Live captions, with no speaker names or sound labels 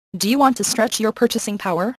Do you want to stretch your purchasing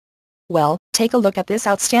power? Well, take a look at this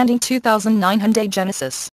outstanding 2009 Hyundai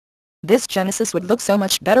Genesis. This Genesis would look so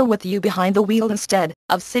much better with you behind the wheel instead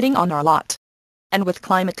of sitting on our lot. And with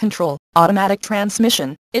climate control, automatic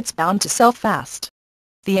transmission, it's bound to sell fast.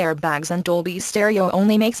 The airbags and Dolby stereo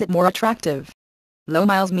only makes it more attractive. Low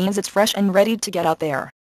miles means it's fresh and ready to get out there.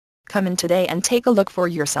 Come in today and take a look for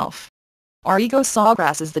yourself. Our Ego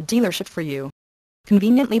Sawgrass is the dealership for you.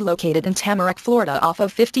 Conveniently located in Tamarack, Florida off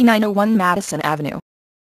of 5901 Madison Avenue.